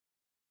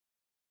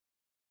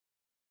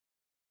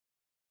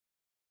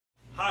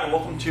Hi,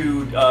 welcome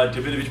to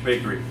Davidovich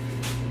Bakery.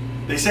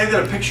 They say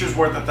that a picture's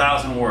worth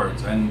 1,000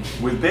 words, and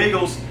with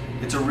bagels,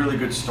 it's a really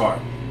good start.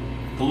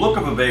 The look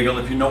of a bagel,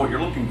 if you know what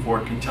you're looking for,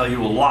 can tell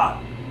you a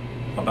lot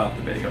about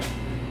the bagel.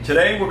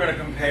 Today we're going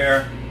to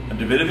compare a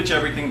Davidovich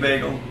Everything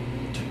Bagel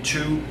to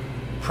two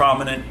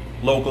prominent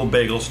local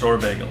bagel store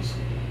bagels.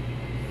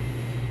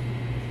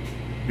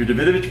 Your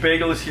Davidovich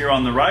Bagel is here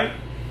on the right,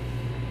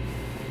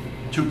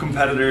 two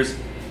competitors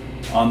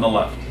on the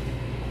left.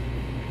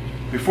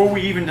 Before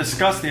we even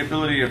discuss the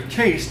ability of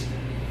taste,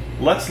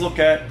 let's look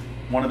at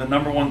one of the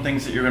 #1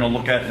 things that you're going to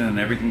look at in an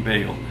everything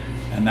bagel,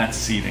 and that's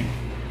seating.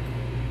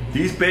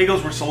 These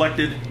bagels were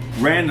selected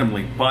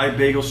randomly by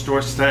bagel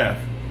store staff.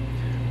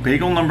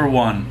 Bagel number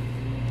 1.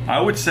 I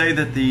would say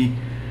that the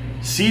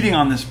seating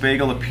on this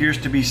bagel appears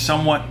to be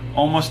somewhat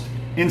almost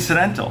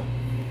incidental.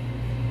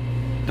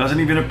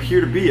 Doesn't even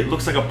appear to be. It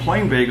looks like a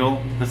plain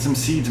bagel that some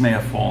seeds may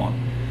have fallen.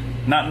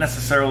 Not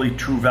necessarily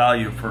true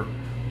value for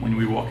when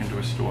we walk into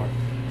a store.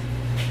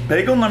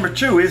 Bagel number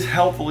 2 is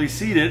healthily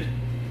seeded.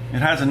 It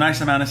has a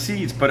nice amount of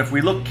seeds, but if we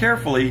look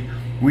carefully,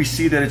 we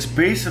see that it's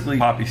basically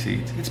poppy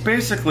seeds. It's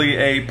basically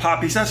a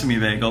poppy sesame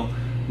bagel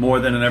more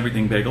than an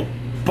everything bagel,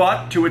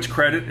 but to its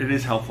credit, it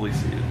is healthily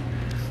seeded.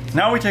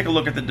 Now we take a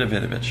look at the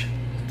Davidovich.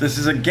 This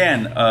is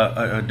again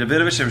a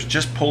Davidovich that was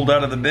just pulled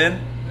out of the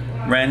bin,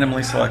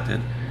 randomly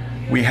selected.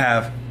 We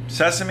have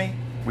sesame,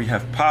 we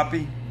have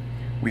poppy,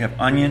 we have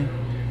onion,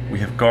 we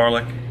have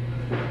garlic,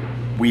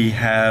 we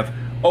have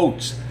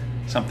oats,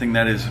 something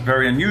that is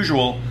very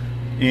unusual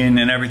in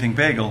an everything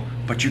bagel,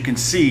 but you can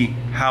see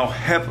how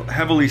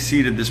heavily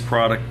seeded this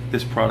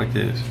product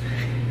is.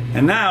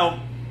 And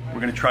now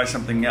we're going to try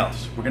something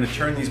else. We're going to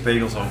turn these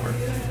bagels over.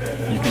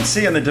 You can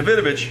see on the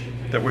Davidovich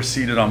that we're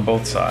seeded on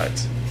both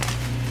sides.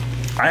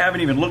 I haven't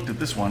even looked at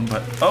this one,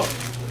 but oh,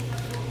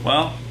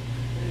 well,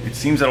 it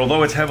seems that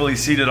although it's heavily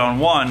seeded on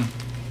one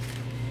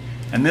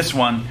and this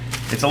one,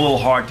 it's a little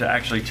hard to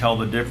actually tell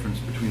the difference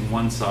between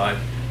one side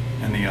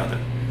and the other.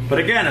 But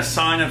again, a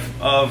sign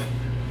of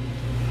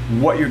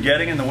what you're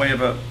getting in the way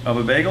of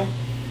a bagel,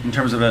 in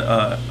terms of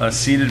a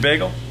seeded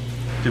bagel.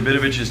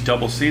 Davidovich is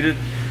double seeded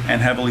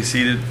and heavily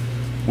seeded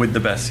with the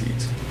best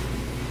seeds.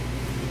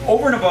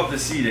 Over and above the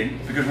seeding,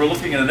 because we're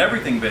looking at an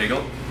everything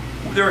bagel,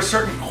 there are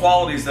certain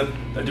qualities that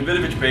a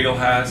Davidovich bagel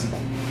has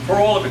for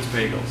all of its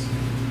bagels.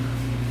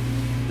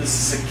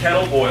 This is a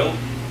kettle boiled,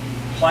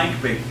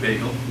 plank baked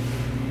bagel.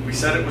 We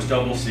said it was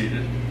double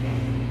seeded,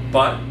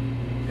 but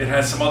it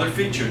has some other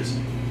features.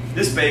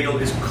 This bagel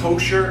is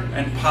kosher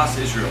and Pas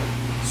Israel,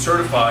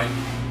 certified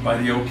by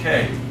the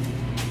OK.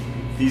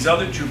 These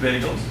other two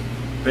bagels,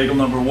 bagel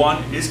number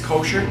 1 is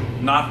kosher,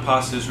 not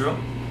Pas Israel.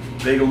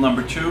 Bagel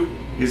number 2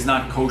 is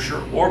not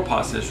kosher or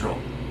Pas Israel,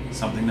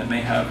 something that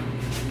may have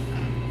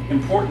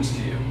importance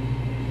to you.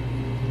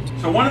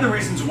 So one of the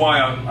reasons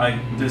why I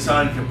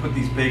decided to put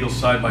these bagels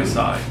side by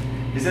side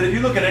is that if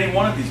you look at any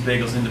one of these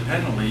bagels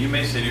independently, you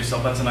may say to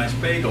yourself, that's a nice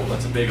bagel,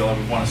 that's a bagel I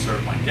would want to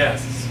serve my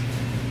guests.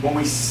 When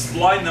we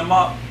slide them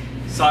up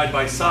side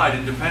by side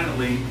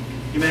independently,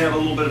 you may have a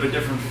little bit of a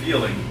different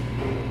feeling.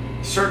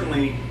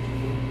 Certainly,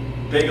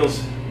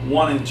 bagels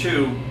 1 and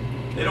 2,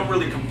 they don't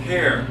really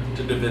compare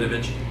to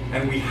Davidovich,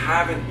 and we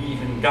haven't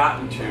even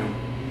gotten to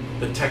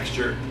the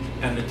texture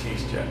and the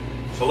taste yet.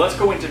 So let's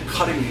go into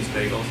cutting these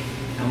bagels,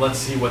 and let's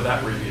see what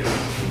that reveals.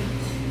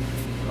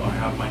 So I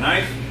have my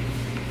knife,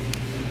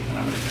 and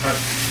I'm going to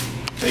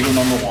cut bagel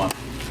number 1.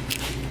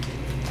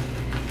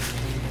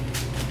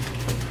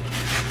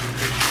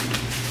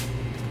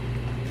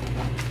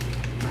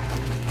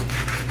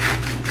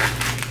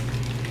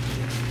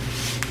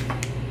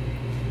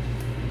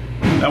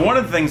 Now, one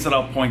of the things that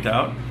I'll point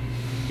out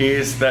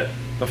is that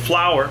the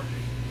flour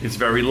is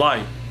very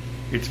light.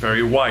 It's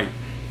very white.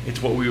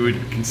 It's what we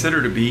would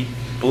consider to be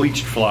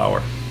bleached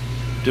flour.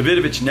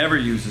 Davidovich never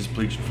uses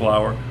bleached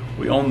flour.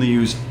 We only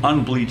use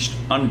unbleached,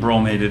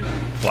 unbromated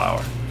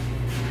flour.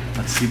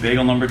 Let's see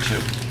bagel number 2.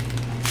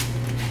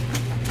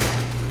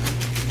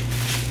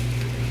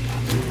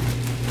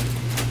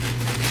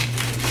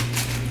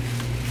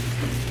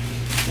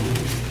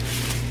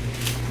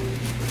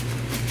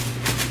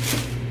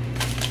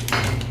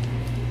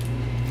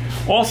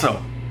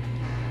 Also,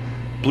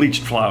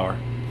 bleached flour,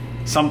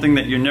 something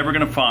that you're never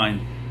going to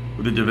find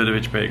with a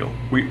Davidovich bagel.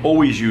 We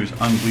always use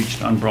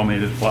unbleached,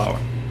 unbromated flour.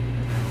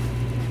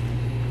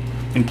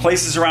 In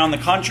places around the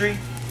country,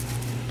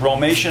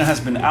 bromation has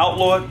been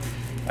outlawed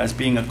as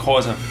being a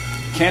cause of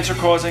cancer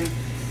causing,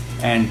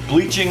 and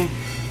bleaching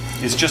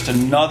is just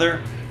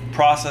another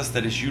process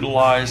that is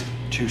utilized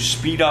to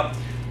speed up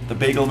the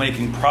bagel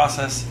making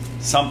process,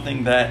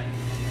 something that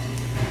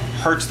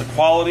hurts the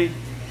quality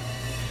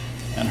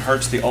and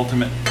hurts the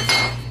ultimate.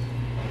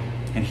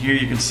 And here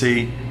you can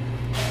see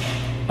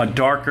a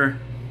darker,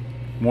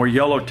 more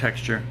yellow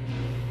texture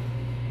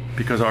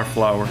because our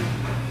flour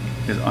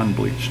is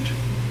unbleached.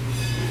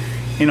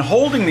 In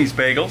holding these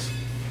bagels,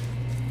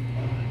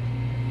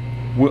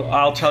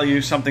 I'll tell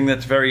you something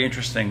that's very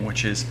interesting,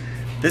 which is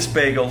this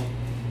bagel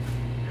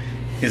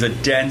is a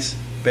dense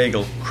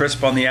bagel,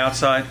 crisp on the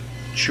outside,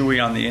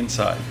 chewy on the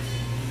inside.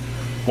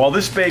 While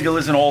this bagel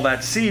isn't all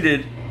that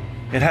seeded,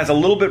 it has a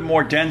little bit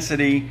more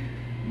density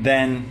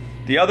than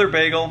the other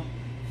bagel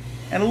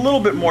and a little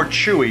bit more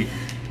chewy.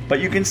 But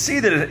you can see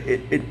that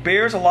it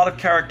bears a lot of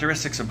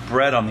characteristics of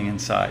bread on the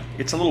inside.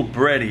 It's a little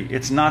bready.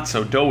 It's not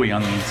so doughy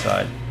on the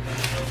inside.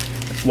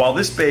 While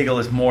this bagel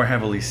is more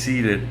heavily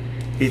seeded,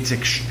 it's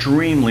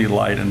extremely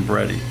light and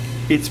bready.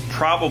 It's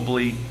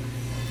probably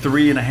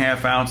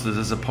 3.5 ounces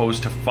as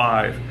opposed to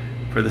 5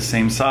 for the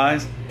same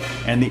size,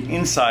 and the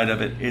inside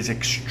of it is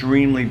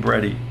extremely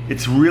bready.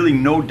 It's really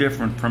no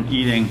different from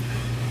eating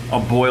a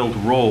boiled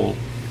roll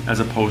as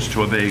opposed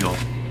to a bagel.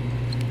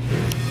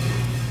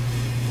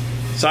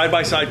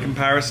 Side-by-side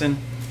comparison,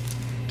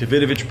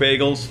 Davidovich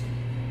bagels,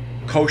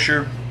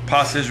 kosher,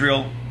 Pas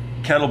Israel,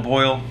 kettle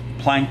boiled,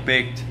 plank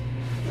baked,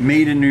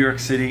 made in New York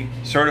City,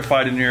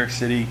 certified in New York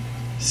City,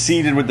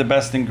 seeded with the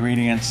best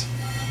ingredients,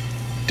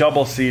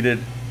 double seeded,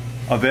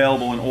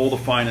 available in all the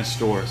finest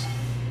stores.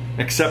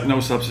 Accept no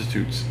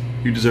substitutes.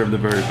 You deserve the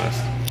very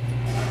best.